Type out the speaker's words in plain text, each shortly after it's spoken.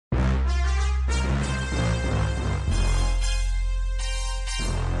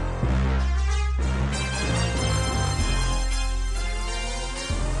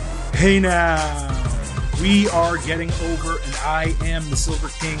Hey now, we are getting over, and I am the Silver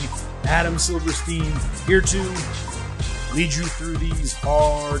King, Adam Silverstein, here to lead you through these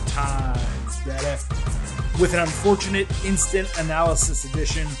hard times, Daddy, with an unfortunate instant analysis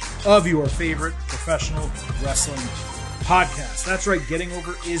edition of your favorite professional wrestling podcast. That's right, Getting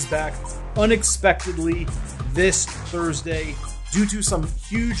Over is back unexpectedly this Thursday due to some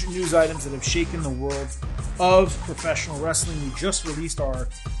huge news items that have shaken the world of professional wrestling. We just released our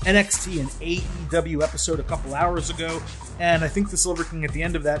NXT and AEW episode a couple hours ago, and I think the Silver King at the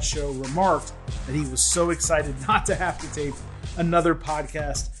end of that show remarked that he was so excited not to have to tape another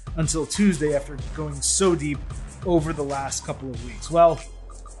podcast until Tuesday after going so deep over the last couple of weeks. Well,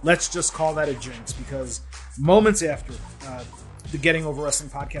 let's just call that a jinx, because moments after the Getting Over Wrestling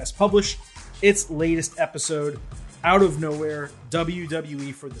podcast published its latest episode, out of nowhere,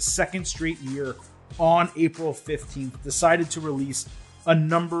 WWE for the second straight year on April 15th decided to release a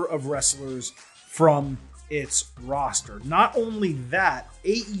number of wrestlers from its roster. Not only that,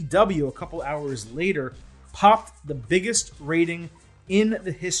 AEW a couple hours later popped the biggest rating in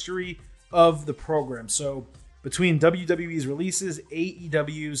the history of the program. So between WWE's releases,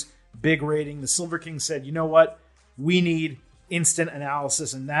 AEW's big rating, the Silver King said, you know what? We need instant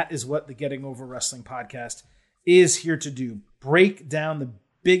analysis, and that is what the Getting Over Wrestling podcast is here to do. Break down the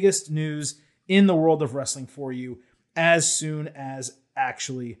biggest news in the world of wrestling for you as soon as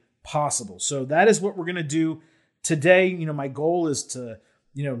actually possible. So that is what we're going to do today. You know, my goal is to,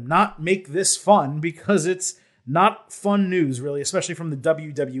 not make this fun, because it's not fun news really, especially from the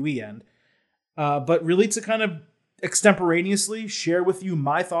WWE end, but really to kind of extemporaneously share with you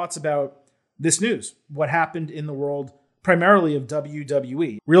my thoughts about this news, what happened in the world primarily of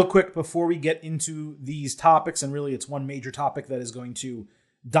WWE. Real quick before we get into these topics, and really it's one major topic that is going to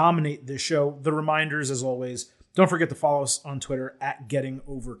dominate this show, the reminders as always. Don't forget to follow us on Twitter at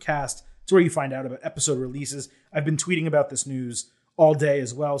GettingOverCast. It's where you find out about episode releases. I've been tweeting about this news all day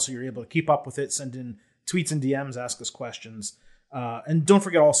as well, so you're able to keep up with it, send in tweets and DMs, ask us questions. And don't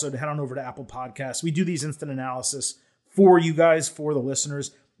forget also to head on over to Apple Podcasts. We do these instant analysis for you guys, for the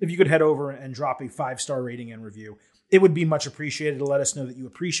listeners. If you could head over and drop a 5-star rating and review, it would be much appreciated to let us know that you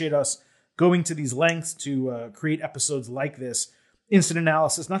appreciate us going to these lengths to create episodes like this, instant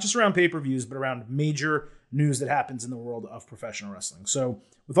analysis, not just around pay-per-views, but around major news that happens in the world of professional wrestling. So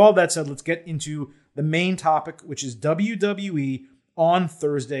with all that said, let's get into the main topic, which is WWE on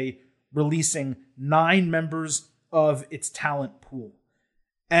Thursday releasing 9 members of its talent pool.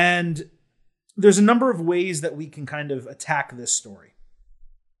 And there's a number of ways that we can kind of attack this story.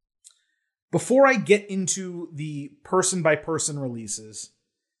 Before I get into the person-by-person releases,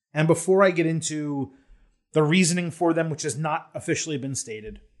 and before I get into the reasoning for them, which has not officially been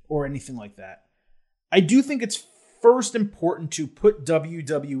stated or anything like that, I do think it's first important to put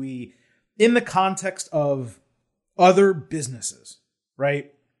WWE in the context of other businesses,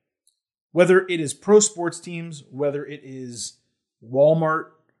 right? Whether it is pro sports teams, whether it is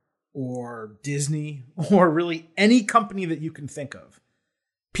Walmart or Disney, or really any company that you can think of.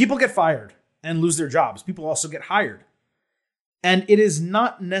 People get fired and lose their jobs. People also get hired. And it is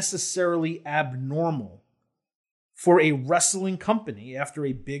not necessarily abnormal for a wrestling company after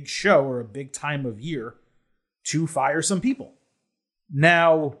a big show or a big time of year to fire some people.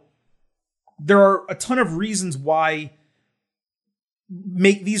 Now, there are a ton of reasons why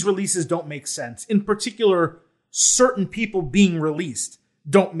these releases don't make sense. In particular, certain people being released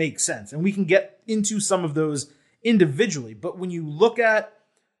don't make sense. And we can get into some of those individually. But when you look at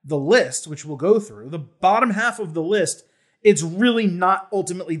the list, which we'll go through, the bottom half of the list, it's really not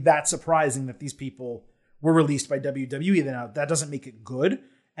ultimately that surprising that these people were released by WWE. Now, that doesn't make it good,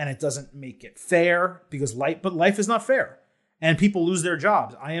 and it doesn't make it fair, because life is not fair, and people lose their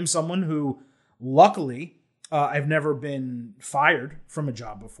jobs. I am someone who, luckily, I've never been fired from a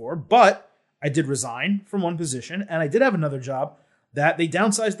job before, but I did resign from one position, and I did have another job that they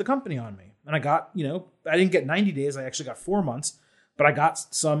downsized the company on me. And I got, I didn't get 90 days. I actually got 4 months. But I got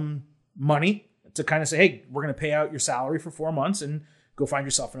some money to kind of say, hey, we're going to pay out your salary for 4 months and go find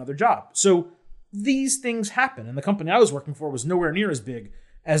yourself another job. So these things happen. And the company I was working for was nowhere near as big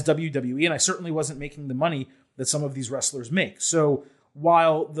as WWE. And I certainly wasn't making the money that some of these wrestlers make. So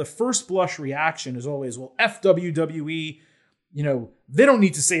while the first blush reaction is always, well, F WWE, they don't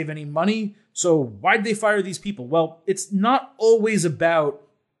need to save any money. So why'd they fire these people? Well, it's not always about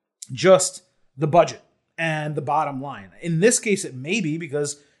just the budget and the bottom line. In this case, it may be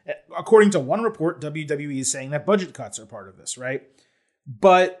because, according to one report, WWE is saying that budget cuts are part of this, right?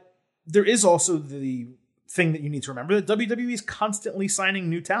 But there is also the thing that you need to remember, that WWE is constantly signing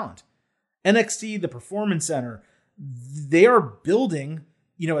new talent. NXT, the Performance Center, they are building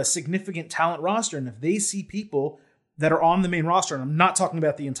a significant talent roster. And if they see people that are on the main roster, and I'm not talking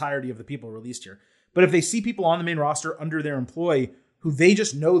about the entirety of the people released here, but if they see people on the main roster under their employ who they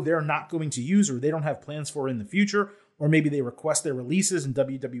just know they're not going to use or they don't have plans for in the future, or maybe they request their releases and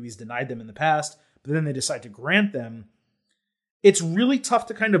WWE's denied them in the past, but then they decide to grant them, it's really tough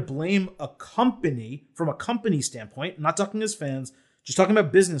to kind of blame a company from a company standpoint, not talking as fans, just talking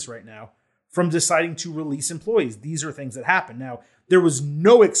about business right now, from deciding to release employees. These are things that happen. Now, there was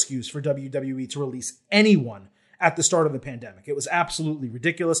no excuse for WWE to release anyone at the start of the pandemic. It was absolutely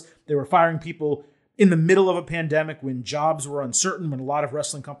ridiculous. They were firing people in the middle of a pandemic when jobs were uncertain, when a lot of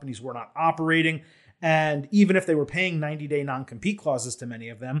wrestling companies were not operating. And even if they were paying 90-day non-compete clauses to many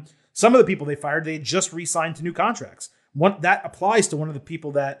of them, some of the people they fired, they had just re-signed to new contracts. That applies to one of the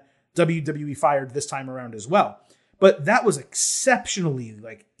people that WWE fired this time around as well. But that was exceptionally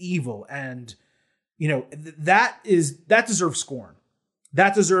evil. And, that deserves scorn.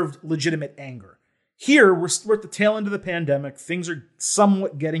 That deserved legitimate anger. Here, we're at the tail end of the pandemic. Things are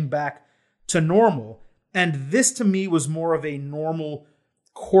somewhat getting back to normal. And this, to me, was more of a normal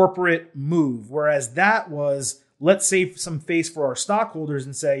corporate move. Whereas that was, let's save some face for our stockholders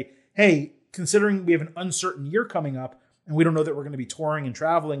and say, hey, considering we have an uncertain year coming up and we don't know that we're going to be touring and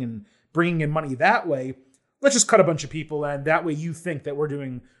traveling and bringing in money that way, let's just cut a bunch of people, and that way you think that we're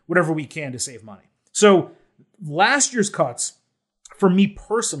doing whatever we can to save money. So last year's cuts, for me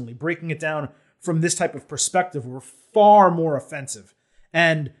personally, breaking it down from this type of perspective, were far more offensive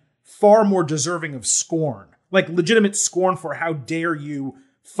and far more deserving of scorn, like legitimate scorn for how dare you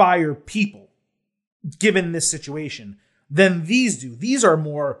fire people given this situation, than these do. These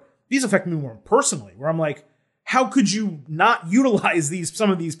affect me more personally, where I'm like, how could you not utilize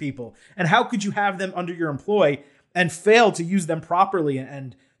some of these people? And how could you have them under your employ and fail to use them properly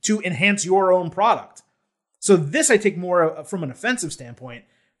and to enhance your own product? So this I take more from an offensive standpoint,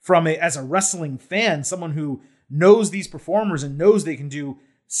 as a wrestling fan, someone who knows these performers and knows they can do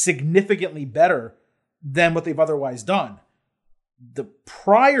significantly better than what they've otherwise done. The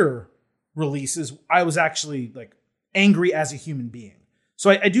prior releases, I was actually angry as a human being. So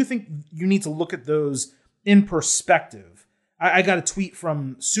I do think you need to look at those in perspective. I got a tweet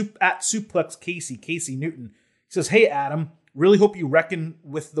from at Suplex Casey Newton. He says, "Hey Adam, really hope you reckon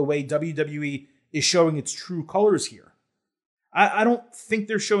with the way WWE is showing its true colors here." I don't think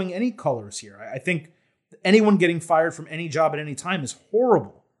they're showing any colors here. I think anyone getting fired from any job at any time is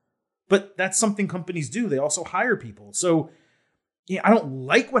horrible. But that's something companies do. They also hire people. So I don't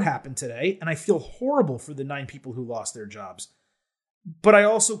like what happened today, and I feel horrible for the 9 people who lost their jobs. But I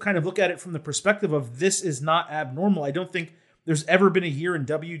also kind of look at it from the perspective of this is not abnormal. I don't think there's ever been a year in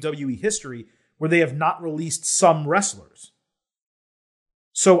WWE history where they have not released some wrestlers.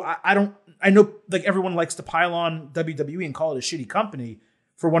 So I know everyone likes to pile on WWE and call it a shitty company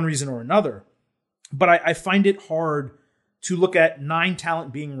for one reason or another. But I find it hard to look at 9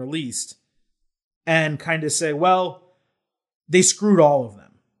 talent being released and kind of say, well, they screwed all of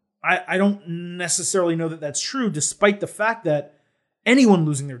them. I don't necessarily know that that's true, despite the fact that anyone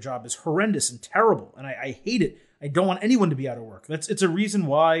losing their job is horrendous and terrible. And I hate it. I don't want anyone to be out of work. It's a reason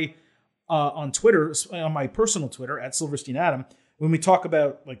why on Twitter, on my personal Twitter, at Silverstein Adam, when we talk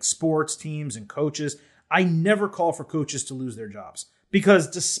about sports teams and coaches, I never call for coaches to lose their jobs. Because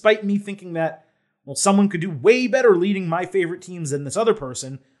despite me thinking that, well, someone could do way better leading my favorite teams than this other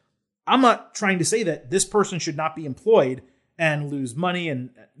person, I'm not trying to say that this person should not be employed and lose money. And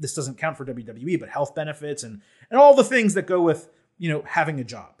this doesn't count for WWE, but health benefits and all the things that go with, having a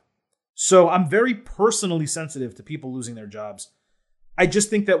job. So I'm very personally sensitive to people losing their jobs. I just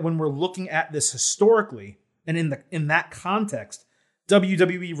think that when we're looking at this historically and in that context,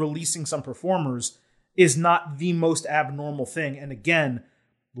 WWE releasing some performers is not the most abnormal thing. And again,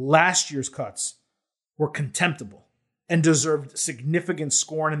 last year's cuts were contemptible and deserved significant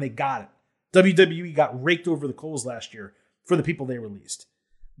scorn, and they got it. WWE got raked over the coals last year for the people they released.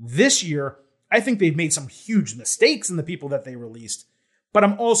 This year, I think they've made some huge mistakes in the people that they released, but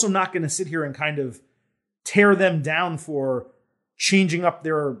I'm also not going to sit here and kind of tear them down for changing up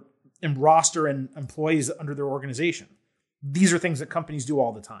their roster and employees under their organization. These are things that companies do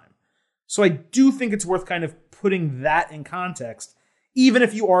all the time. So I do think it's worth kind of putting that in context, even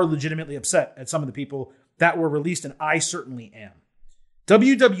if you are legitimately upset at some of the people that were released, and I certainly am.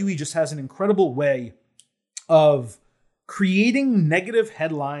 WWE just has an incredible way of creating negative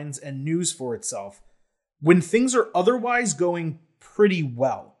headlines and news for itself when things are otherwise going pretty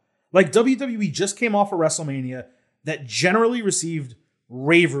well. Like WWE just came off a WrestleMania that generally received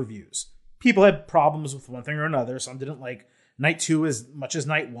rave reviews. People had problems with one thing or another. Some didn't like night 2 as much as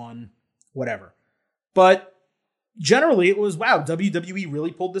night 1, whatever. But generally it was, wow, WWE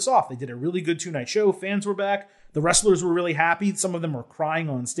really pulled this off. They did a really good 2-night show. Fans were back. The wrestlers were really happy. Some of them were crying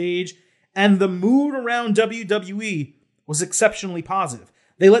on stage. And the mood around WWE was exceptionally positive.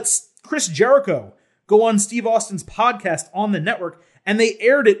 They let Chris Jericho go on Steve Austin's podcast on the network, and they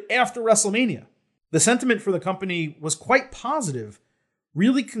aired it after WrestleMania. The sentiment for the company was quite positive,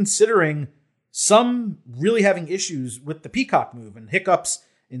 really considering some really having issues with the Peacock move and hiccups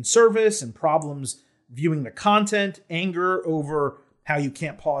in service and problems viewing the content, anger over how you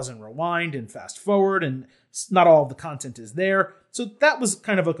can't pause and rewind and fast forward, and not all of the content is there. So that was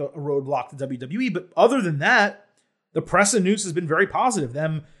kind of like a roadblock to WWE. But other than that, the press and news has been very positive.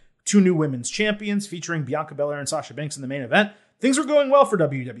 Them 2 new women's champions featuring Bianca Belair and Sasha Banks in the main event. Things are going well for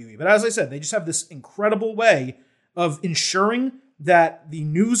WWE. But as I said, they just have this incredible way of ensuring that the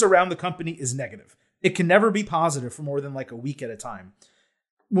news around the company is negative. It can never be positive for more than like a week at a time.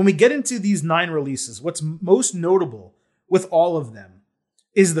 When we get into these 9 releases, what's most notable with all of them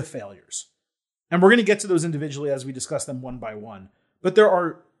is the failures. And we're going to get to those individually as we discuss them one by one. But there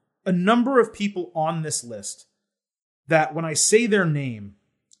are a number of people on this list that when I say their name,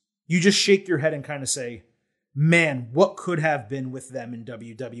 you just shake your head and kind of say, man, what could have been with them in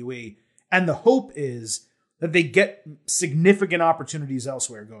WWE? And the hope is that they get significant opportunities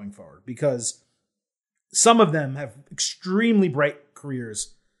elsewhere going forward, because some of them have extremely bright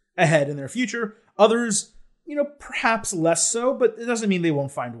careers ahead in their future. Others, perhaps less so, but it doesn't mean they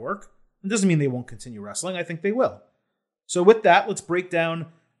won't find work. It doesn't mean they won't continue wrestling. I think they will. So with that, let's break down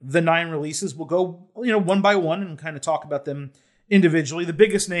the 9 releases. We'll go, one by one and kind of talk about them individually. The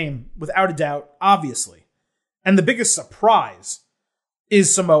biggest name, without a doubt, obviously, and the biggest surprise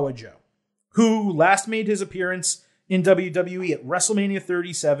is Samoa Joe, who last made his appearance in WWE at WrestleMania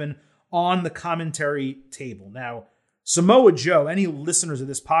 37 on the commentary table. Now, Samoa Joe, any listeners of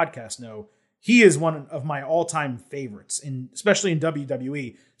this podcast know, he is one of my all-time favorites, especially in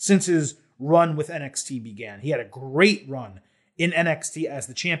WWE, since his run with NXT began. He had a great run in NXT as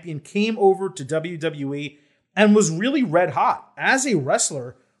the champion, came over to WWE, and was really red hot. As a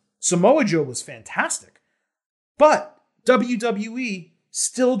wrestler, Samoa Joe was fantastic. But WWE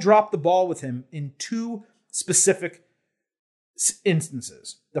still dropped the ball with him in 2 specific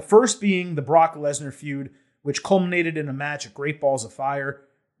instances. The first being the Brock Lesnar feud, which culminated in a match at Great Balls of Fire.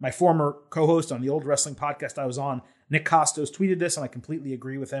 My former co-host on the old wrestling podcast I was on, Nick Costos, tweeted this, and I completely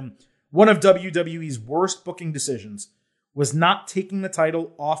agree with him. One of WWE's worst booking decisions was not taking the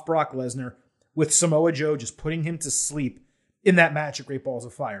title off Brock Lesnar, with Samoa Joe just putting him to sleep in that match at Great Balls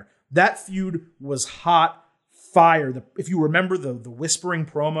of Fire. That feud was hot fire. If you remember the whispering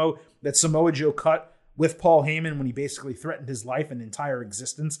promo that Samoa Joe cut with Paul Heyman when he basically threatened his life and entire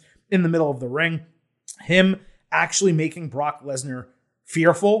existence in the middle of the ring, him actually making Brock Lesnar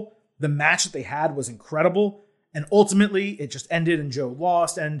fearful. The match that they had was incredible. And ultimately, it just ended and Joe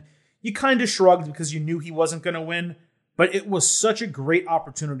lost. And you kind of shrugged because you knew he wasn't going to win. But it was such a great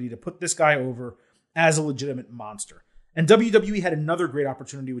opportunity to put this guy over as a legitimate monster. And WWE had another great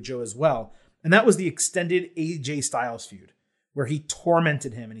opportunity with Joe as well. And that was the extended AJ Styles feud, where he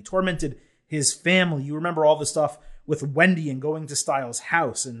tormented him and he tormented his family. You remember all the stuff with Wendy and going to Styles'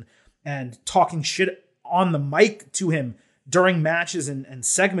 house and talking shit on the mic to him during matches and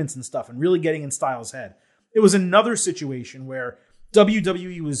segments and stuff, and really getting in Styles' head. It was another situation where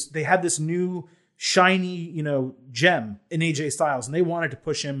WWE they had this new shiny, gem in AJ Styles, and they wanted to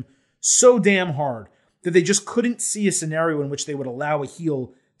push him so damn hard that they just couldn't see a scenario in which they would allow a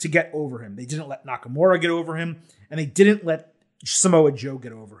heel to get over him. They didn't let Nakamura get over him, and they didn't let Samoa Joe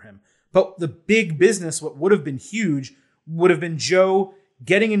get over him. But the big business, what would have been huge, would have been Joe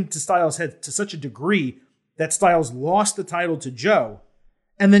getting into Styles' head to such a degree that Styles lost the title to Joe,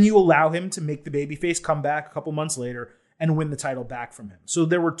 and then you allow him to make the babyface come back a couple months later and win the title back from him. So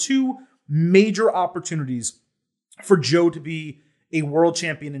there were 2 major opportunities for Joe to be a world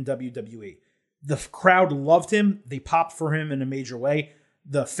champion in WWE. The crowd loved him. They popped for him in a major way.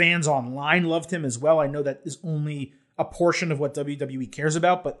 The fans online loved him as well. I know that is only a portion of what WWE cares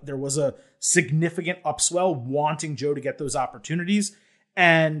about, but there was a significant upswell wanting Joe to get those opportunities,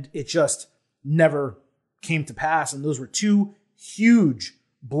 and it just never came to pass. And those were 2 huge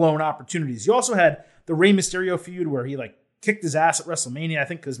blown opportunities. You also had the Rey Mysterio feud where he kicked his ass at WrestleMania, I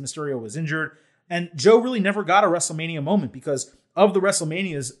think because Mysterio was injured. And Joe really never got a WrestleMania moment because of the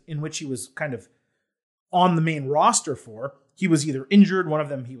WrestleManias in which he was kind of on the main roster for. He was either injured, 2 of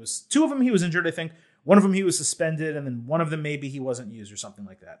them he was injured, I think. One of them he was suspended, and then one of them maybe he wasn't used or something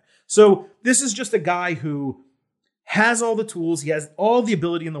like that. So this is just a guy who has all the tools. He has all the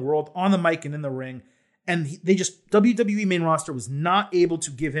ability in the world on the mic and in the ring. And WWE main roster was not able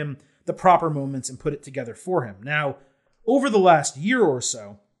to give him the proper moments and put it together for him. Now, over the last year or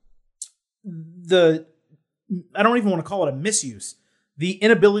so, I don't even want to call it a misuse. The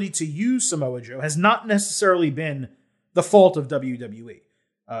inability to use Samoa Joe has not necessarily been the fault of WWE.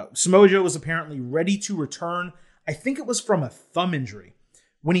 Samoa Joe was apparently ready to return. I think it was from a thumb injury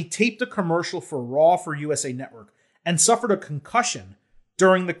when he taped a commercial for Raw for USA Network and suffered a concussion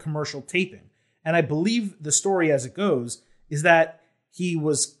during the commercial taping. And I believe the story as it goes is that he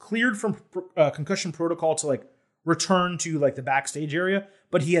was cleared from concussion protocol to like return to like the backstage area,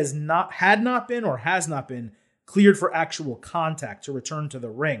 but he has not been cleared for actual contact to return to the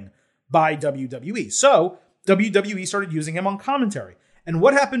ring by WWE. So WWE started using him on commentary. And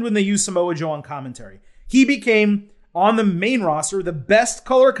what happened when they used Samoa Joe on commentary? He became, on the main roster, the best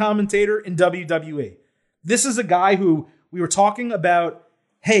color commentator in WWE. This is a guy who we were talking about,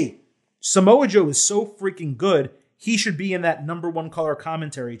 hey, Samoa Joe is so freaking good, he should be in that number one color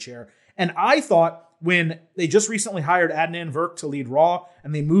commentary chair. And I thought when they just recently hired Adnan Virk to lead Raw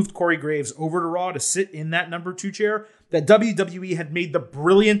and they moved Corey Graves over to Raw to sit in that number 2 chair, that WWE had made the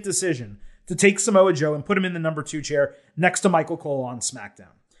brilliant decision to take Samoa Joe and put him in the number 2 chair next to Michael Cole on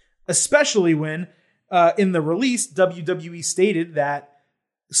SmackDown. Especially when, in the release, WWE stated that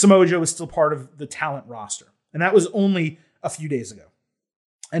Samoa Joe is still part of the talent roster. And that was only a few days ago.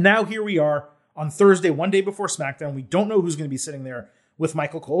 And now here we are on Thursday, one day before SmackDown. We don't know who's going to be sitting there with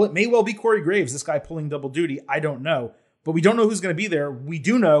Michael Cole. It may well be Corey Graves, this guy pulling double duty. I don't know. But we don't know who's going to be there. We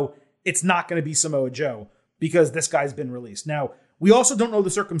do know it's not going to be Samoa Joe because this guy's been released. Now, we also don't know the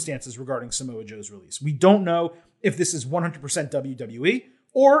circumstances regarding Samoa Joe's release. We don't know if this is 100% WWE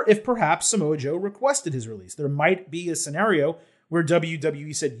or if perhaps Samoa Joe requested his release. There might be a scenario where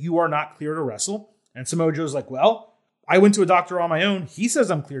WWE said, you are not clear to wrestle. And Samoa Joe's like, well, I went to a doctor on my own. He says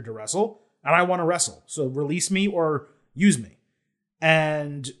I'm cleared to wrestle and I want to wrestle. So release me or use me.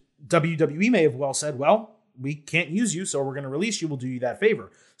 And WWE may have well said, well, we can't use you, so we're going to release you. We'll do you that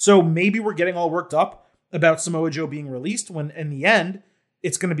favor. So maybe we're getting all worked up about Samoa Joe being released when in the end,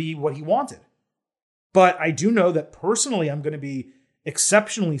 it's going to be what he wanted. But I do know that personally, I'm going to be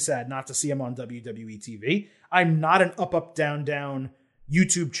exceptionally sad not to see him on WWE TV. I'm not an up, down, down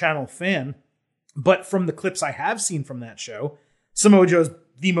YouTube channel fan, but from the clips I have seen from that show, Samoa Joe is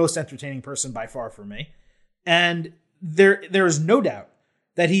the most entertaining person by far for me. And there is no doubt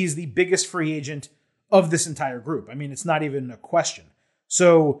that he's the biggest free agent of this entire group. I mean, it's not even a question.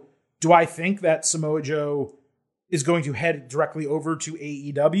 So do I think that Samoa Joe is going to head directly over to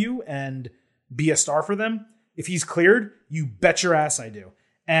AEW and be a star for them? If he's cleared, you bet your ass I do.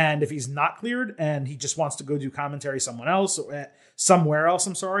 And if he's not cleared and he just wants to go do commentary somewhere else, and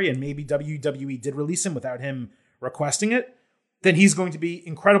maybe WWE did release him without him requesting it, then he's going to be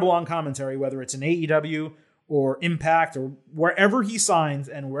incredible on commentary, whether it's in AEW or Impact or wherever he signs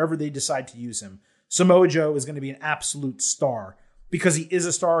and wherever they decide to use him. Samoa Joe is going to be an absolute star because he is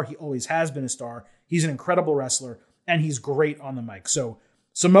a star. He always has been a star. He's an incredible wrestler and he's great on the mic. So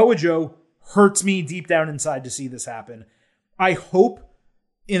Samoa Joe hurts me deep down inside to see this happen. I hope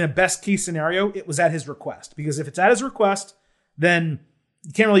in a best case scenario, it was at his request, because if it's at his request, then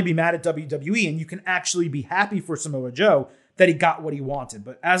you can't really be mad at WWE and you can actually be happy for Samoa Joe that he got what he wanted.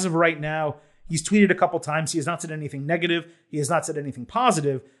 But as of right now, he's tweeted a couple times. He has not said anything negative. He has not said anything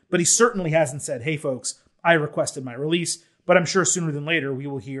positive, but he certainly hasn't said, hey folks, I requested my release. But I'm sure sooner than later, we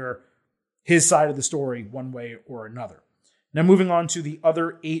will hear his side of the story one way or another. Now, moving on to the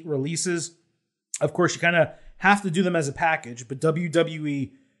other 8 releases. Of course, you kind of have to do them as a package, but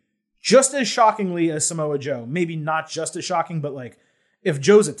WWE, just as shockingly as Samoa Joe, maybe not just as shocking, but like if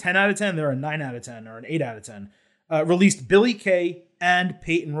Joe's a 10 out of 10, they're a 9 out of 10 or an 8 out of 10, released Billie Kay and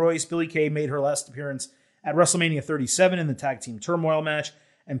Peyton Royce. Billie Kay made her last appearance at WrestleMania 37 in the Tag Team Turmoil match,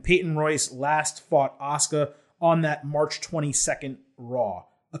 and Peyton Royce last fought Asuka on that March 22nd Raw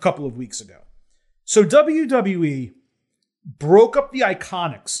a couple of weeks ago. So WWE broke up the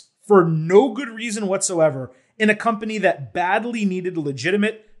Iconics for no good reason whatsoever in a company that badly needed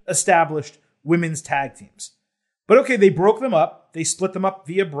legitimate, established women's tag teams. But okay, they broke them up. They split them up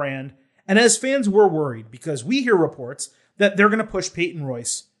via brand. And as fans, we're worried because we hear reports that they're going to push Peyton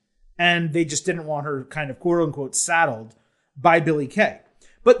Royce and they just didn't want her kind of quote unquote saddled by Billie Kay.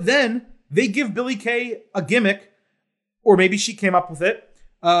 But then they give Billie Kay a gimmick, or maybe she came up with it,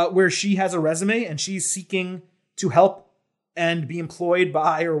 where she has a resume and she's seeking to help and be employed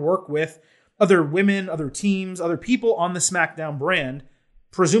by or work with other women, other teams, other people on the SmackDown brand,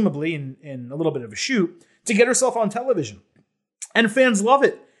 presumably in a little bit of a shoot, to get herself on television. And fans love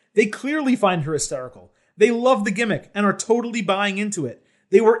it. They clearly find her hysterical. They love the gimmick and are totally buying into it.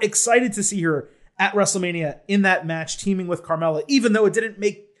 They were excited to see her at WrestleMania in that match, teaming with Carmella, even though it didn't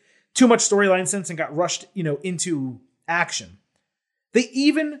make too much storyline sense and got rushed, into action. They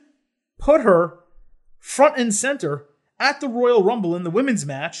even put her front and center at the Royal Rumble in the women's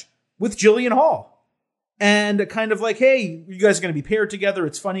match with Jillian Hall. And kind of like, hey, you guys are going to be paired together.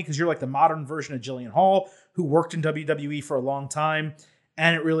 It's funny because you're like the modern version of Jillian Hall, who worked in WWE for a long time,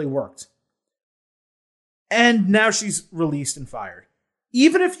 and it really worked. And now she's released and fired.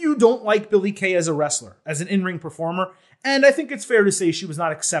 Even if you don't like Billie Kay as a wrestler, as an in-ring performer, and I think it's fair to say she was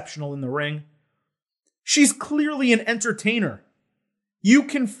not exceptional in the ring, she's clearly an entertainer. You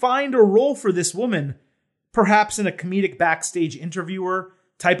can find a role for this woman, perhaps in a comedic backstage interviewer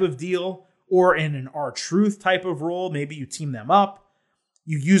type of deal, or in an R-Truth type of role. Maybe you team them up.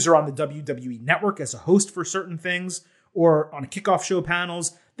 You use her on the WWE Network as a host for certain things, or on kickoff show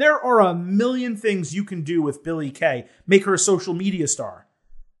panels. There are a million things you can do with Billie Kay. Make her a social media star.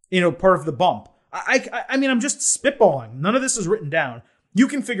 Part of the bump. I mean, I'm just spitballing. None of this is written down. You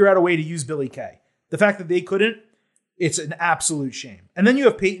can figure out a way to use Billie Kay. The fact that they couldn't, it's an absolute shame. And then you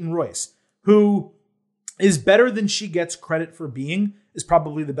have Peyton Royce, who is better than she gets credit for being, is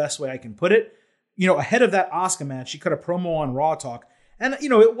probably the best way I can put it. Ahead of that Asuka match, she cut a promo on Raw Talk. And,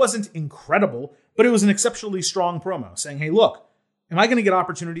 it wasn't incredible, but it was an exceptionally strong promo saying, hey, look, am I going to get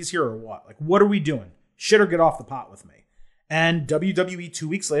opportunities here or what? Like, what are we doing? Shit or get off the pot with me. And WWE 2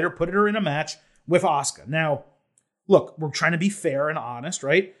 weeks later put her in a match with Asuka. Now, look, we're trying to be fair and honest,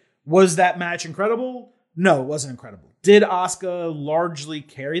 right? Was that match incredible? No, it wasn't incredible. Did Asuka largely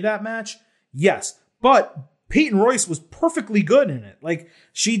carry that match? Yes. But Peyton Royce was perfectly good in it. Like,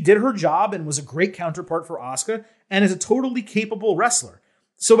 she did her job and was a great counterpart for Asuka and is a totally capable wrestler.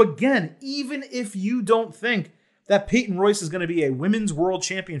 So again, even if you don't think that Peyton Royce is going to be a women's world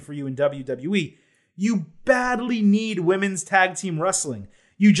champion for you in WWE, you badly need women's tag team wrestling.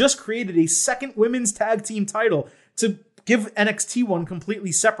 You just created a second women's tag team title to give NXT one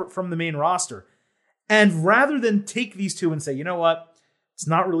completely separate from the main roster. And rather than take these two and say, you know what, it's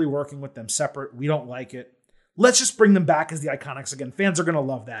not really working with them separate, we don't like it, let's just bring them back as the Iconics again. Fans are going to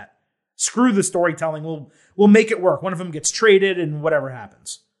love that. Screw the storytelling. We'll make it work. One of them gets traded and whatever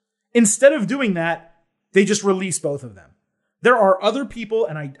happens. Instead of doing that, they just release both of them. There are other people,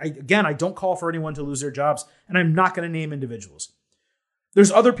 and I don't call for anyone to lose their jobs, and I'm not going to name individuals.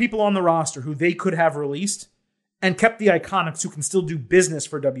 There's other people on the roster who they could have released and kept the Iconics who can still do business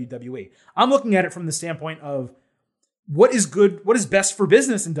for WWE. I'm looking at it from the standpoint of what is good, what is best for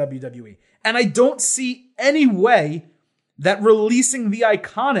business in WWE. And I don't see any way that releasing the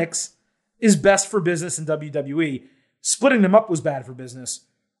Iconics is best for business in WWE. Splitting them up was bad for business.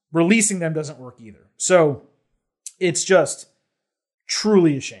 Releasing them doesn't work either. So it's just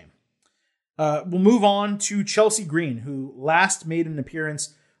truly a shame. We'll move on to Chelsea Green, who last made an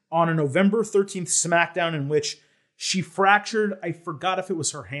appearance on a November 13th SmackDown in which she fractured, I forgot if it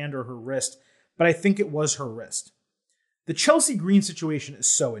was her hand or her wrist, but I think it was her wrist. The Chelsea Green situation is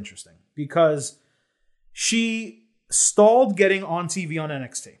so interesting because she stalled getting on TV on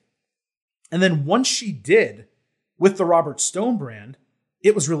NXT. And then once she did, with the Robert Stone brand,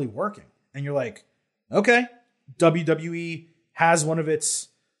 it was really working. And you're like, okay, WWE has one of its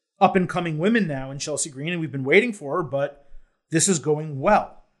up-and-coming women now in Chelsea Green, and we've been waiting for her, but this is going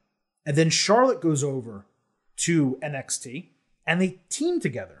well. And then Charlotte goes over to NXT, and they team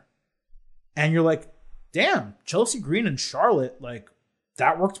together. And you're like, damn, Chelsea Green and Charlotte, like,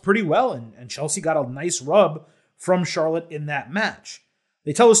 that worked pretty well, and Chelsea got a nice rub from Charlotte in that match.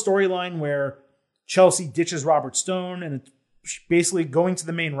 They tell a storyline where Chelsea ditches Robert Stone, and it's basically going to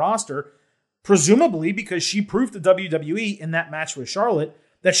the main roster, presumably because she proved to WWE in that match with Charlotte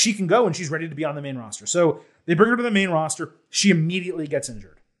that she can go and she's ready to be on the main roster. So they bring her to the main roster. She immediately gets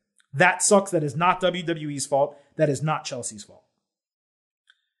injured. That sucks. That is not WWE's fault. That is not Chelsea's fault.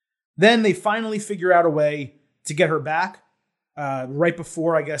 Then they finally figure out a way to get her back right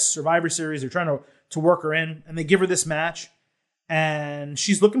before, I guess, Survivor Series. They're trying to work her in, and they give her this match, and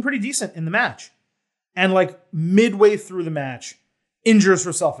she's looking pretty decent in the match. And like midway through the match, injures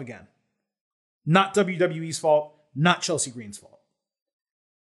herself again. Not WWE's fault, not Chelsea Green's fault.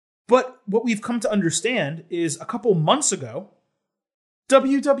 But what we've come to understand is a couple months ago,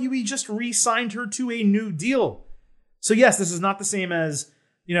 WWE just re-signed her to a new deal. So yes, this is not the same as,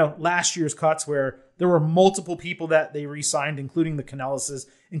 last year's cuts where there were multiple people that they re-signed, including the Canellises,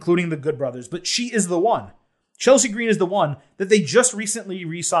 including the Good Brothers. But she is the one. Chelsea Green is the one that they just recently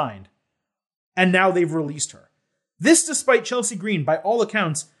re-signed. And now they've released her. This despite Chelsea Green, by all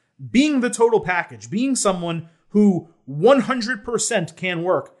accounts, being the total package, being someone who 100% can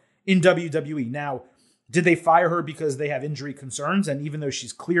work in WWE. Now, did they fire her because they have injury concerns? And even though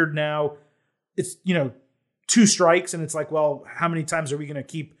she's cleared now, it's, 2 strikes. And it's like, well, how many times are we going to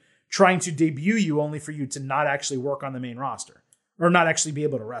keep trying to debut you only for you to not actually work on the main roster or not actually be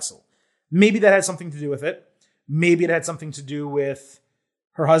able to wrestle. Maybe that had something to do with it. Maybe it had something to do with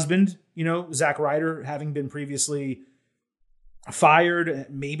her husband, Zack Ryder, having been previously fired.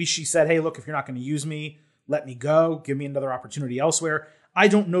 Maybe she said, hey, look, if you're not going to use me, let me go. Give me another opportunity elsewhere. I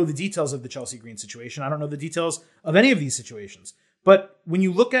don't know the details of the Chelsea Green situation. I don't know the details of any of these situations. But when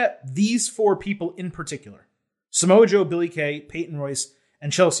you look at these 4 people in particular, Samoa Joe, Billie Kay, Peyton Royce,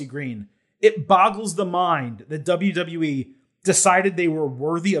 and Chelsea Green, it boggles the mind that WWE decided they were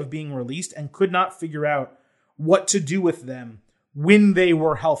worthy of being released and could not figure out what to do with them when they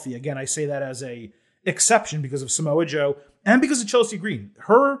were healthy. Again, I say that as a exception because of Samoa Joe and because of Chelsea Green.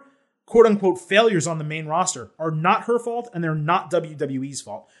 Her quote-unquote failures on the main roster are not her fault, and they're not WWE's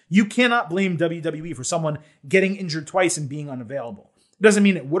fault. You cannot blame WWE for someone getting injured twice and being unavailable. It doesn't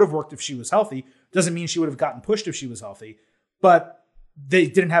mean it would have worked if she was healthy. It doesn't mean she would have gotten pushed if she was healthy. But they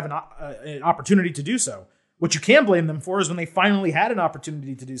didn't have an opportunity to do so. What you can blame them for is when they finally had an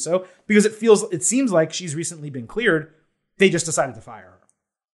opportunity to do so, because it seems like she's recently been cleared, they just decided to fire her.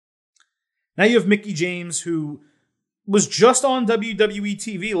 Now you have Mickie James, who was just on WWE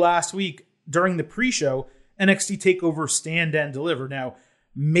TV last week during the pre-show NXT TakeOver Stand and Deliver. Now,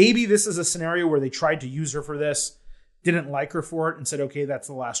 maybe this is a scenario where they tried to use her for this, didn't like her for it, and said, okay, that's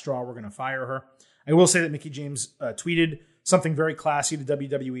the last straw, we're going to fire her. I will say that Mickie James tweeted something very classy to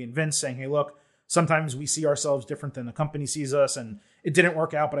WWE and Vince, saying, hey, look, sometimes we see ourselves different than the company sees us, and it didn't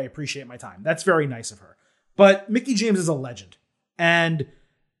work out, but I appreciate my time. That's very nice of her. But Mickie James is a legend. And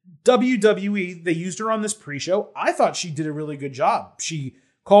WWE, they used her on this pre-show. I thought she did a really good job. She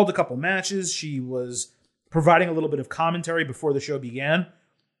called a couple matches. She was providing a little bit of commentary before the show began.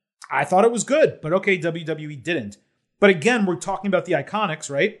 I thought it was good, but okay, WWE didn't. But again, we're talking about the Iconics,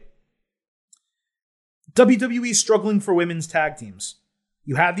 right? WWE is struggling for women's tag teams.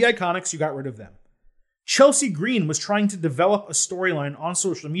 You had the Iconics, you got rid of them. Chelsea Green was trying to develop a storyline on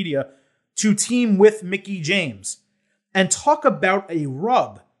social media to team with Mickie James. And talk about a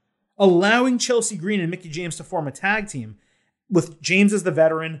rub. Allowing Chelsea Green and Mickie James to form a tag team with James as the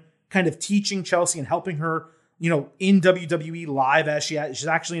veteran, kind of teaching Chelsea and helping her, in WWE live as she's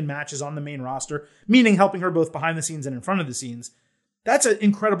actually in matches on the main roster, meaning helping her both behind the scenes and in front of the scenes. That's an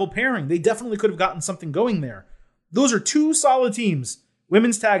incredible pairing. They definitely could have gotten something going there. Those are 2 solid teams,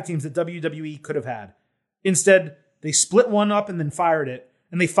 women's tag teams that WWE could have had. Instead, they split one up and then fired it,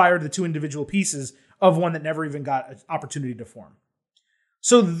 and they fired the 2 individual pieces of one that never even got an opportunity to form.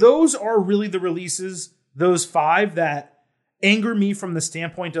 So those are really the releases, those 5 that anger me from the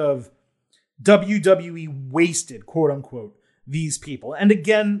standpoint of WWE wasted, quote unquote, these people. And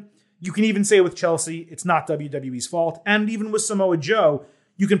again, you can even say with Chelsea, it's not WWE's fault. And even with Samoa Joe,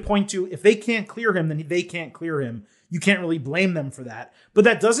 you can point to, if they can't clear him, then they can't clear him. You can't really blame them for that. But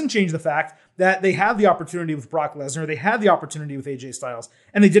that doesn't change the fact that they had the opportunity with Brock Lesnar, they had the opportunity with AJ Styles,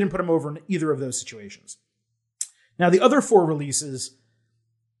 and they didn't put him over in either of those situations. Now, the other 4 releases,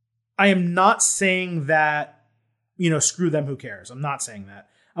 I am not saying that, screw them, who cares? I'm not saying that.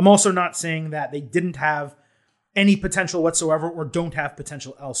 I'm also not saying that they didn't have any potential whatsoever or don't have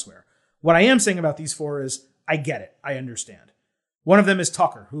potential elsewhere. What I am saying about these 4 is, I get it. I understand. One of them is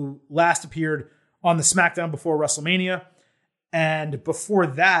Tucker, who last appeared on the SmackDown before WrestleMania. And before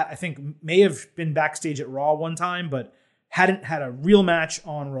that, I think may have been backstage at Raw one time, but hadn't had a real match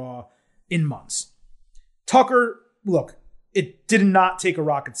on Raw in months. Tucker, look, it did not take a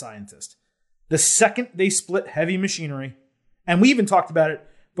rocket scientist. The second they split Heavy Machinery, and we even talked about it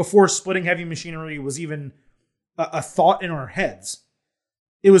before splitting Heavy Machinery was even a thought in our heads,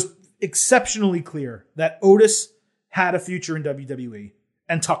 it was exceptionally clear that Otis had a future in WWE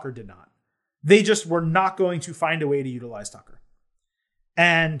and Tucker did not. They just were not going to find a way to utilize Tucker.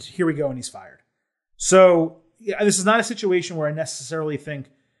 And here we go, and he's fired. So this is not a situation where I necessarily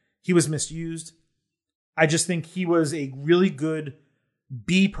think he was misused. I just think he was a really good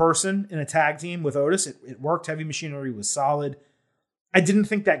B person in a tag team with Otis. It worked. Heavy Machinery was solid. I didn't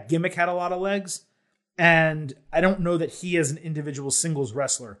think that gimmick had a lot of legs. And I don't know that he as an individual singles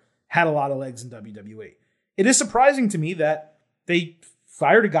wrestler had a lot of legs in WWE. It is surprising to me that they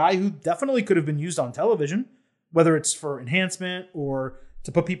fired a guy who definitely could have been used on television, whether it's for enhancement or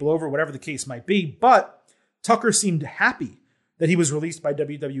to put people over, whatever the case might be. But Tucker seemed happy that he was released by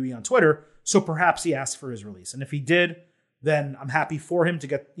WWE on Twitter, so perhaps he asked for his release. And if he did, then I'm happy for him to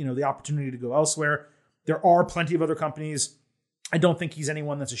get, the opportunity to go elsewhere. There are plenty of other companies. I don't think he's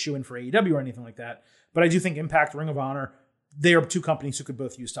anyone that's a shoo-in for AEW or anything like that. But I do think Impact, Ring of Honor, they are 2 companies who could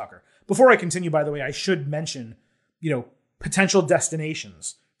both use Tucker. Before I continue, by the way, I should mention, potential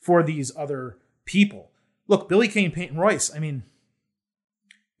destinations for these other people. Look, Billie Kay and Peyton Royce,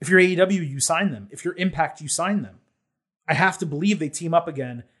 If you're AEW, you sign them. If you're Impact, you sign them. I have to believe they team up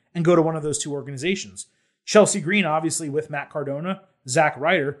again and go to one of those two organizations. Chelsea Green, obviously, with Matt Cardona, Zack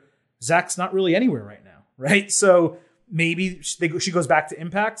Ryder. Zach's not really anywhere right now, right? So maybe she goes back to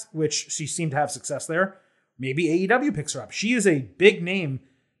Impact, which she seemed to have success there. Maybe AEW picks her up. She is a big name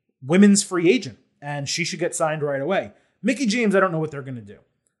women's free agent, and she should get signed right away. Mickie James, I don't know what they're going to do.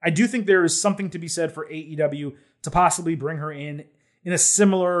 I do think there is something to be said for AEW to possibly bring her in a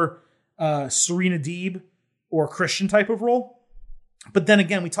similar Serena Deeb or Christian type of role. But then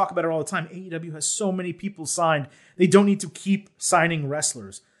again, we talk about it all the time. AEW has so many people signed. They don't need to keep signing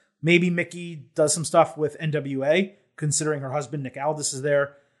wrestlers. Maybe Mickie does some stuff with NWA, considering her husband, Nick Aldis, is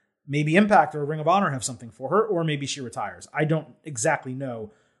there. Maybe Impact or Ring of Honor have something for her, or maybe she retires. I don't exactly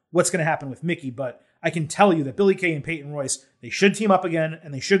know what's going to happen with Mickie, but I can tell you that Billie Kay and Peyton Royce, they should team up again,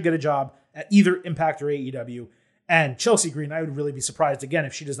 and they should get a job at either Impact or AEW. And Chelsea Green, I would really be surprised, again,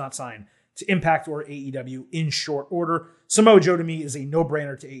 if she does not sign to Impact or AEW in short order. Samoa Joe, to me, is a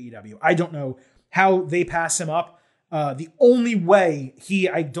no-brainer to AEW. I don't know how they pass him up. The only way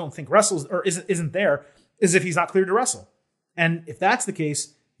I don't think wrestles or isn't there is if he's not cleared to wrestle. And if that's the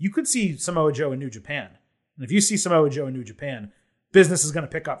case, you could see Samoa Joe in New Japan. And if you see Samoa Joe in New Japan, business is going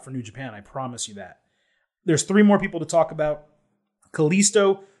to pick up for New Japan. I promise you that. There's 3 more people to talk about.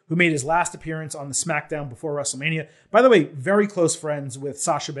 Kalisto, who made his last appearance on the SmackDown before WrestleMania. By the way, very close friends with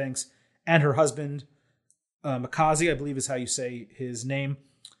Sasha Banks and her husband, Makazi, I believe is how you say his name.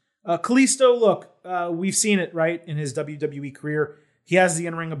 Kalisto, look, we've seen it, right, in his WWE career. He has the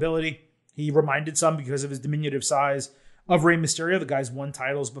in-ring ability. He reminded some, because of his diminutive size, of Rey Mysterio. The guy's won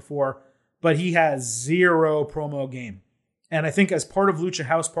titles before, but he has zero promo game. And I think as part of Lucha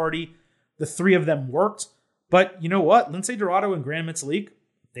House Party, the 3 of them worked. But you know what? Lince Dorado and Gran Metalik,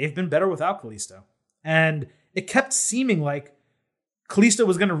 they've been better without Kalisto. And it kept seeming like Kalisto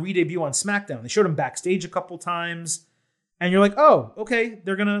was going to re-debut on SmackDown. They showed him backstage a couple times. And you're like, oh, okay,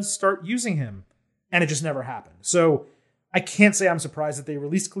 they're going to start using him. And it just never happened. So I can't say I'm surprised that they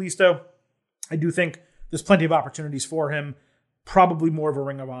released Kalisto. I do think there's plenty of opportunities for him. Probably more of a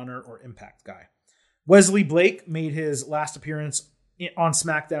Ring of Honor or Impact guy. Wesley Blake made his last appearance on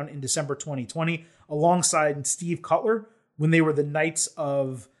SmackDown in December 2020 alongside Steve Cutler when they were the Knights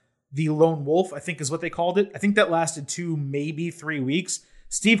of the Lone Wolf, I think is what they called it. I think that lasted 2, maybe 3 weeks.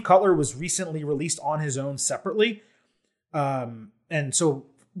 Steve Cutler was recently released on his own separately. And so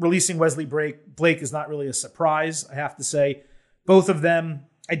releasing Wesley Blake is not really a surprise, I have to say. Both of them,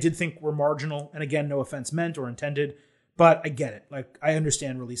 I did think were marginal. And again, no offense meant or intended, but I get it. Like, I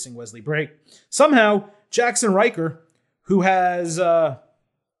understand releasing Wesley Blake. Somehow, Jackson Riker, who has an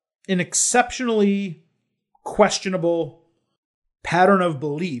exceptionally questionable pattern of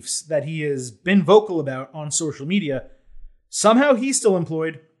beliefs that he has been vocal about on social media, somehow he's still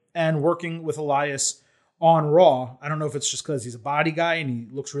employed and working with Elias on Raw. I don't know if it's just because he's a body guy and he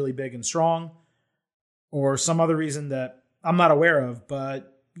looks really big and strong, or some other reason that I'm not aware of,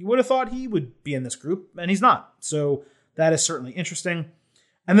 but you would have thought he would be in this group, and he's not. So that is certainly interesting.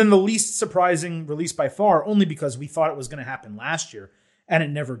 And then the least surprising release by far, only because we thought it was going to happen last year, and it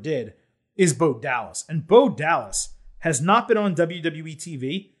never did, is Bo Dallas. And Bo Dallas has not been on WWE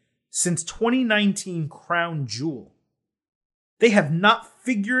TV since 2019 Crown Jewel. They have not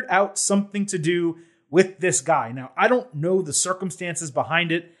figured out something to do with this guy. Now, I don't know the circumstances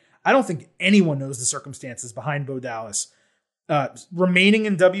behind it. I don't think anyone knows the circumstances behind Bo Dallas remaining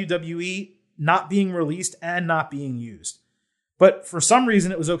in WWE, not being released, and not being used. But for some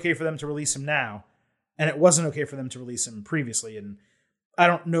reason, it was okay for them to release him now, and it wasn't okay for them to release him previously. And I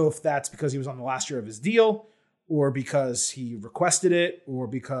don't know if that's because he was on the last year of his deal, or because he requested it, or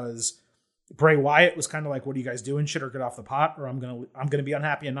because Bray Wyatt was kind of like, what are you guys doing? Shit, or get off the pot, or I'm gonna be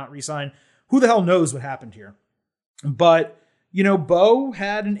unhappy and not resign. Who the hell knows what happened here? But, you know, Bo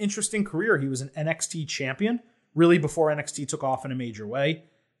had an interesting career. He was an NXT champion, really before NXT took off in a major way.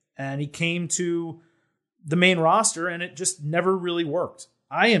 And he came to the main roster, and it just never really worked.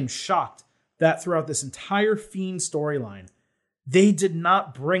 I am shocked that throughout this entire Fiend storyline, they did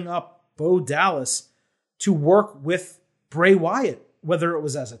not bring up Bo Dallas to work with Bray Wyatt, whether it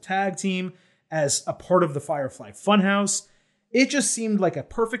was as a tag team, as a part of the Firefly Funhouse. It just seemed like a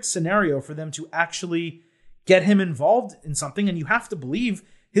perfect scenario for them to actually get him involved in something, and you have to believe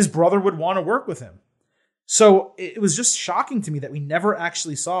his brother would want to work with him. So it was just shocking to me that we never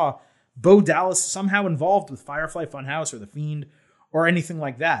actually saw Bo Dallas somehow involved with Firefly Funhouse or The Fiend or anything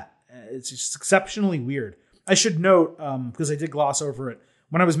like that. It's just exceptionally weird. I should note, because I did gloss over it,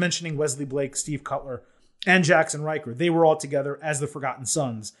 when I was mentioning Wesley Blake, Steve Cutler, and Jackson Riker, they were all together as the Forgotten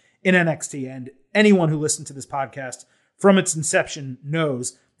Sons in NXT. And anyone who listened to this podcast from its inception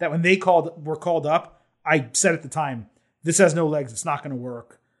knows that when they were called up, I said at the time, this has no legs. It's not going to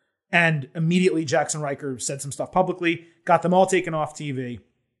work. And immediately Jackson Riker said some stuff publicly, got them all taken off TV.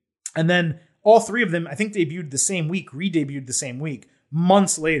 And then all three of them, I think, debuted the same week, re-debuted the same week,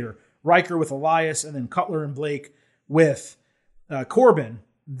 months later. Riker with Elias, and then Cutler and Blake with Corbin.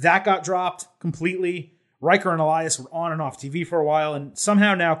 That got dropped completely. Riker and Elias were on and off TV for a while, and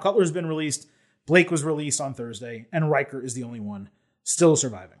somehow now Cutler's been released, Blake was released on Thursday, and Riker is the only one still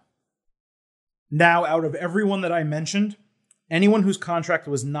surviving. Now, out of everyone that I mentioned, anyone whose contract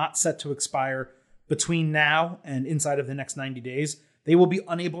was not set to expire between now and inside of the next 90 days, they will be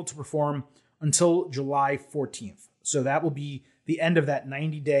unable to perform until July 14th. So that will be the end of that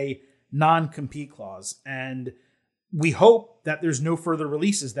 90-day non-compete clause. And we hope that there's no further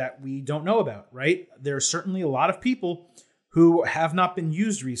releases that we don't know about, right? There are certainly a lot of people who have not been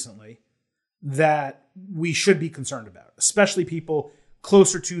used recently that we should be concerned about, especially people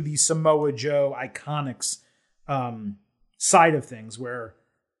closer to the Samoa Joe Iconics side of things, where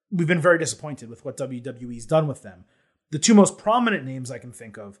we've been very disappointed with what WWE's done with them. The two most prominent names I can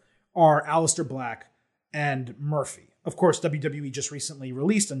think of are Aleister Black and Murphy. Of course, WWE just recently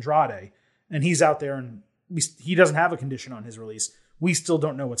released Andrade, and he's out there, and he doesn't have a condition on his release. We still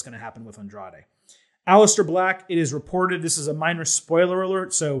don't know what's going to happen with Andrade. Aleister Black, it is reported, this is a minor spoiler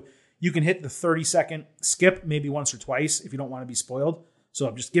alert, so you can hit the 30-second skip maybe once or twice if you don't want to be spoiled. So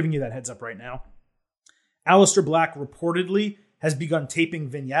I'm just giving you that heads up right now. Aleister Black reportedly has begun taping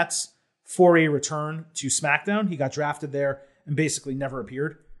vignettes for a return to SmackDown. He got drafted there and basically never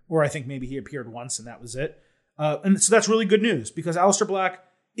appeared. Or I think maybe he appeared once and that was it. And so that's really good news because Aleister Black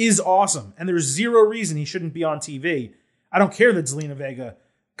is awesome. And there's zero reason he shouldn't be on TV. I don't care that Zelina Vega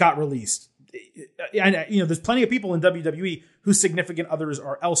got released. There's plenty of people in WWE whose significant others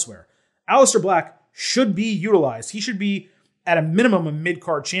are elsewhere. Aleister Black should be utilized. He should be at a minimum a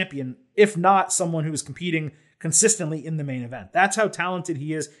mid-card champion, if not someone who is competing consistently in the main event. That's how talented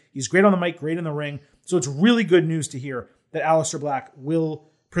he is. He's great on the mic, great in the ring. So it's really good news to hear that Aleister Black will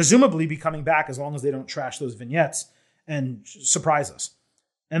presumably be coming back as long as they don't trash those vignettes and surprise us.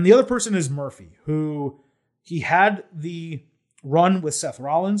 And the other person is Murphy, who he had the run with Seth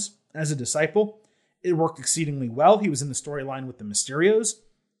Rollins as a disciple. It worked exceedingly well. He was in the storyline with the Mysterios.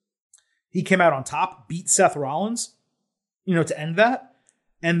 He came out on top, beat Seth Rollins, to end that.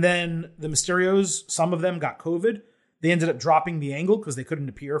 And then the Mysterios, some of them got COVID. They ended up dropping the angle because they couldn't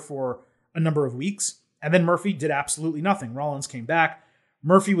appear for a number of weeks. And then Murphy did absolutely nothing. Rollins came back.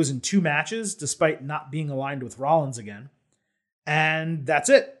 Murphy was in 2 matches despite not being aligned with Rollins again. And that's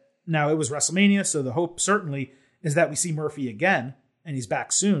it. Now, it was WrestleMania, so the hope certainly is that we see Murphy again, and he's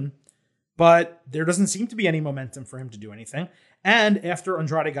back soon. But there doesn't seem to be any momentum for him to do anything. And after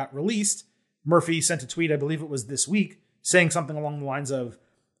Andrade got released, Murphy sent a tweet, I believe it was this week, saying something along the lines of,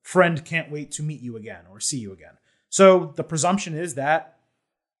 "Friend, can't wait to meet you again," or see you again. So the presumption is that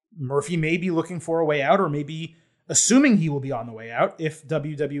Murphy may be looking for a way out, or maybe assuming he will be on the way out if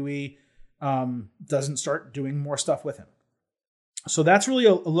WWE doesn't start doing more stuff with him. So that's really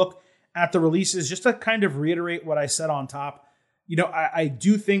a look at the releases. Just to kind of reiterate what I said on top, I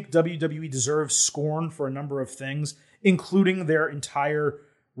do think WWE deserves scorn for a number of things, including their entire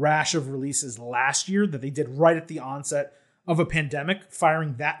rash of releases last year that they did right at the onset of a pandemic,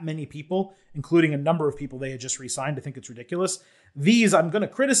 firing that many people, including a number of people they had just re-signed. I think it's ridiculous. These, I'm going to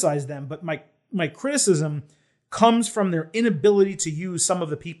criticize them, but my criticism comes from their inability to use some of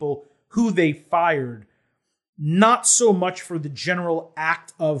the people who they fired, not so much for the general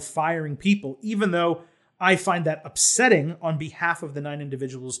act of firing people, even though I find that upsetting on behalf of the 9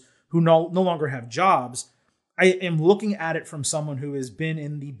 individuals who no longer have jobs. I am looking at it from someone who has been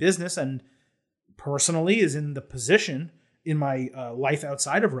in the business and personally is in the position in my life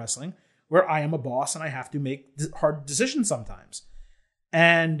outside of wrestling where I am a boss and I have to make hard decisions sometimes.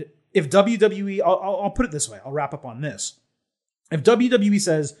 And if WWE, I'll put it this way, I'll wrap up on this. If WWE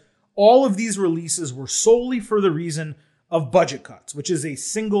says all of these releases were solely for the reason of budget cuts, which is a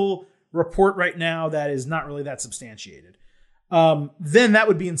single report right now that is not really that substantiated, then that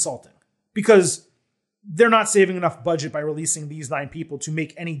would be insulting because they're not saving enough budget by releasing these 9 people to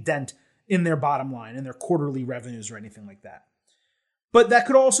make any dent in their bottom line, in their quarterly revenues or anything like that. But that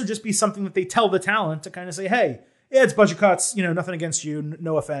could also just be something that they tell the talent to kind of say, hey, yeah, it's budget cuts, nothing against you,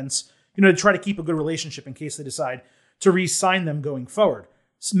 no offense, to try to keep a good relationship in case they decide to re-sign them going forward.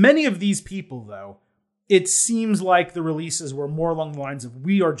 So many of these people, though, it seems like the releases were more along the lines of,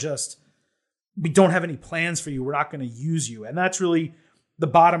 we don't have any plans for you, we're not going to use you. And that's really the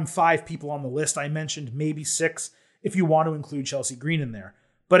bottom 5 people on the list. I mentioned maybe 6 if you want to include Chelsea Green in there.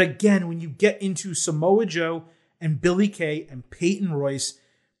 But again, when you get into Samoa Joe and Billie Kay and Peyton Royce.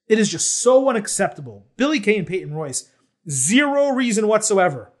 It is just so unacceptable. Billie Kay and Peyton Royce, zero reason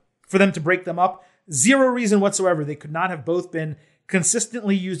whatsoever for them to break them up. Zero reason whatsoever. They could not have both been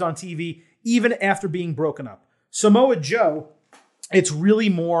consistently used on TV, even after being broken up. Samoa Joe, it's really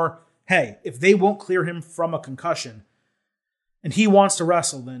more, hey, if they won't clear him from a concussion and he wants to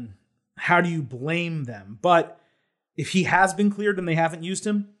wrestle, then how do you blame them? But if he has been cleared and they haven't used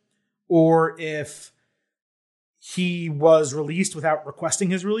him, or if he was released without requesting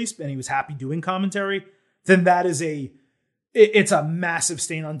his release and he was happy doing commentary, then that is it's a massive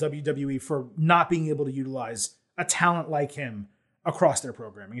stain on WWE for not being able to utilize a talent like him across their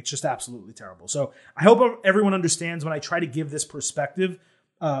programming. It's just absolutely terrible. So I hope everyone understands when I try to give this perspective,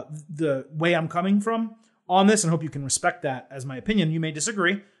 the way I'm coming from on this, and hope you can respect that as my opinion. You may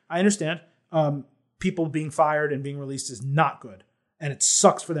disagree. I understand. People being fired and being released is not good, and it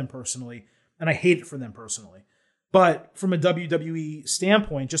sucks for them personally, and I hate it for them personally. But from a WWE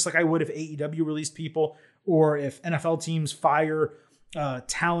standpoint, just like I would if AEW released people, or if NFL teams fire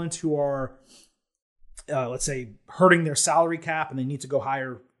talent who are, let's say, hurting their salary cap and they need to go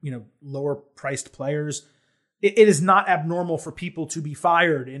hire, lower priced players, it is not abnormal for people to be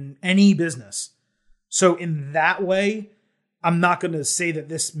fired in any business. So in that way, I'm not going to say that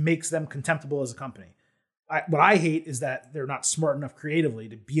this makes them contemptible as a company. What I hate is that they're not smart enough creatively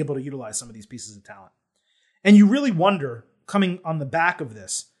to be able to utilize some of these pieces of talent. And you really wonder, coming on the back of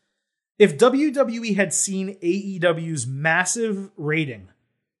this, if WWE had seen AEW's massive rating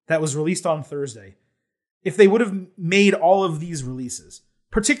that was released on Thursday, if they would have made all of these releases,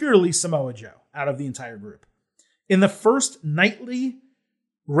 particularly Samoa Joe, out of the entire group, in the first nightly,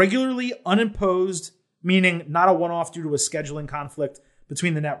 regularly unimposed, meaning not a one-off due to a scheduling conflict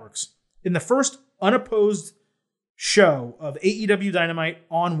between the networks, in the first unopposed show of AEW Dynamite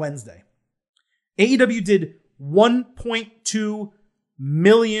on Wednesday, AEW did 1.2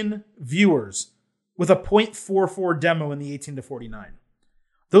 million viewers with a 0.44 demo in the 18 to 49.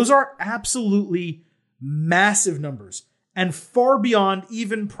 Those are absolutely massive numbers and far beyond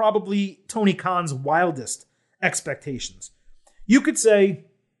even probably Tony Khan's wildest expectations. You could say,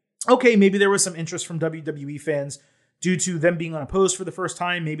 okay, maybe there was some interest from WWE fans due to them being unopposed for the first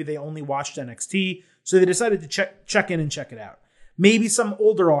time. Maybe they only watched NXT, so they decided to check in and check it out. Maybe some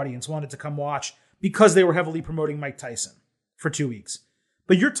older audience wanted to come watch because they were heavily promoting Mike Tyson for 2 weeks.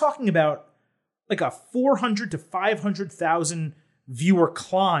 But you're talking about like a 400 to 500,000 viewer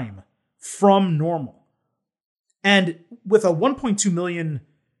climb from normal. And with a 1.2 million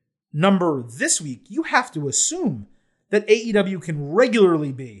number this week, you have to assume that AEW can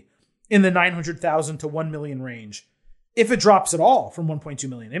regularly be in the 900,000 to 1 million range if it drops at all from 1.2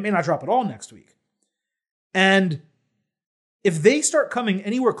 million. It may not drop at all next week. And if they start coming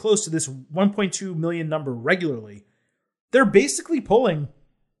anywhere close to this 1.2 million number regularly, they're basically pulling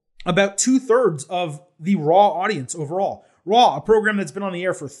about 2/3 of the Raw audience overall. Raw, a program that's been on the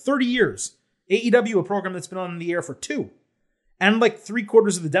air for 30 years. AEW, a program that's been on the air for 2. And like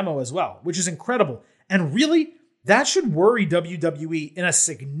 3/4 of the demo as well, which is incredible. And really, that should worry WWE in a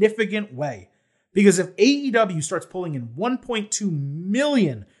significant way. Because if AEW starts pulling in 1.2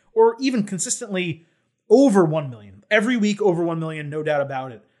 million, or even consistently over 1 million, every week over 1 million, no doubt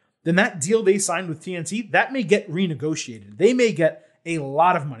about it, then that deal they signed with TNT, that may get renegotiated. They may get a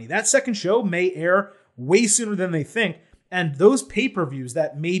lot of money. That second show may air way sooner than they think. And those pay-per-views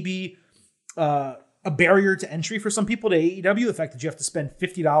that may be a barrier to entry for some people to AEW, the fact that you have to spend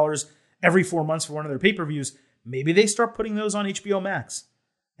 $50 every 4 months for one of their pay-per-views, maybe they start putting those on HBO Max.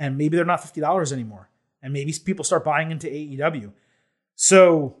 And maybe they're not $50 anymore. And maybe people start buying into AEW.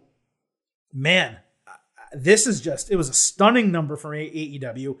 So, man, this is it was a stunning number for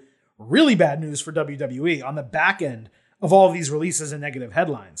AEW. Really bad news for WWE on the back end of all of these releases and negative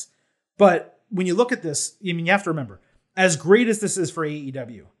headlines. But when you look at this, you have to remember, as great as this is for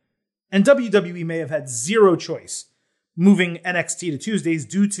AEW, and WWE may have had zero choice moving NXT to Tuesdays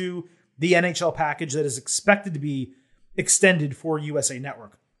due to the NHL package that is expected to be extended for USA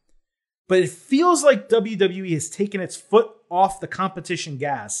Network. But it feels like WWE has taken its foot off the competition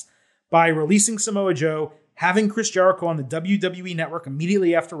gas by releasing Samoa Joe, having Chris Jericho on the WWE Network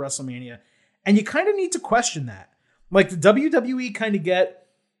immediately after WrestleMania. And you kind of need to question that. Like, the WWE kind of get,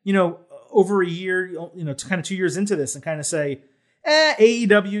 over a year, to kind of 2 years into this and kind of say,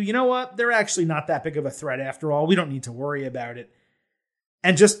 AEW, you know what? They're actually not that big of a threat after all. We don't need to worry about it.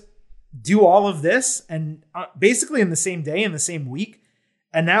 And just do all of this and basically in the same day, in the same week.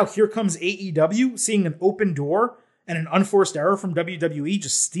 And now here comes AEW seeing an open door and an unforced error from WWE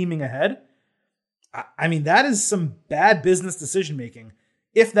just steaming ahead. I mean, that is some bad business decision making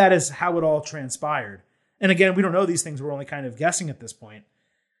if that is how it all transpired. And again, we don't know these things. We're only kind of guessing at this point.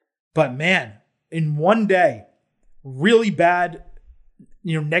 But man, in one day, really bad,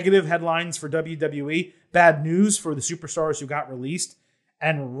 negative headlines for WWE, bad news for the superstars who got released,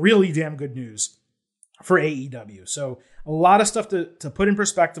 and really damn good news for AEW. So a lot of stuff to put in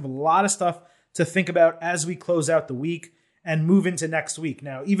perspective, a lot of stuff to think about as we close out the week and move into next week.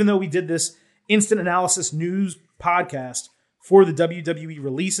 Now, even though we did this instant analysis news podcast for the WWE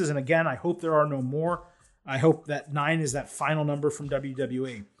releases, and again, I hope there are no more. I hope that 9 is that final number from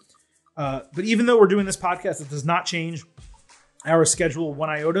WWE. But even though we're doing this podcast, it does not change our schedule one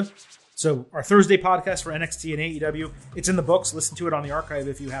iota. So our Thursday podcast for NXT and AEW, it's in the books. Listen to it on the archive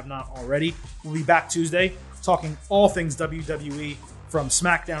if you have not already. We'll be back Tuesday talking all things WWE from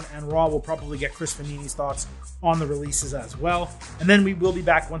SmackDown and Raw. We'll probably get Chris Fanini's thoughts on the releases as well. And then we will be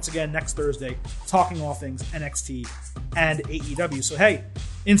back once again next Thursday talking all things NXT and AEW. So hey,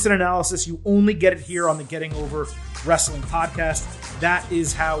 instant analysis, you only get it here on the Getting Over Wrestling podcast. That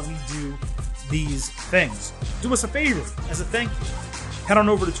is how we do these things. Do us a favor as a thank you. Head on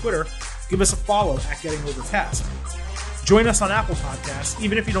over to Twitter. Give us a follow at Getting Overcast. Join us on Apple Podcasts,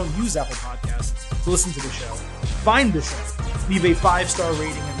 even if you don't use Apple Podcasts to listen to the show. Find the show. Leave a 5-star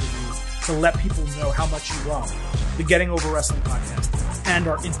rating and review to let people know how much you love the Getting Over Wrestling podcast and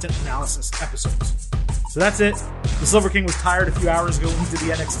our instant analysis episodes. So that's it. The Silver King was tired a few hours ago when we did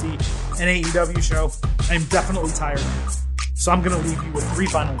the NXT and AEW show. I'm definitely tired now. So I'm going to leave you with 3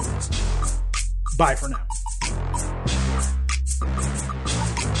 final words. Bye for now.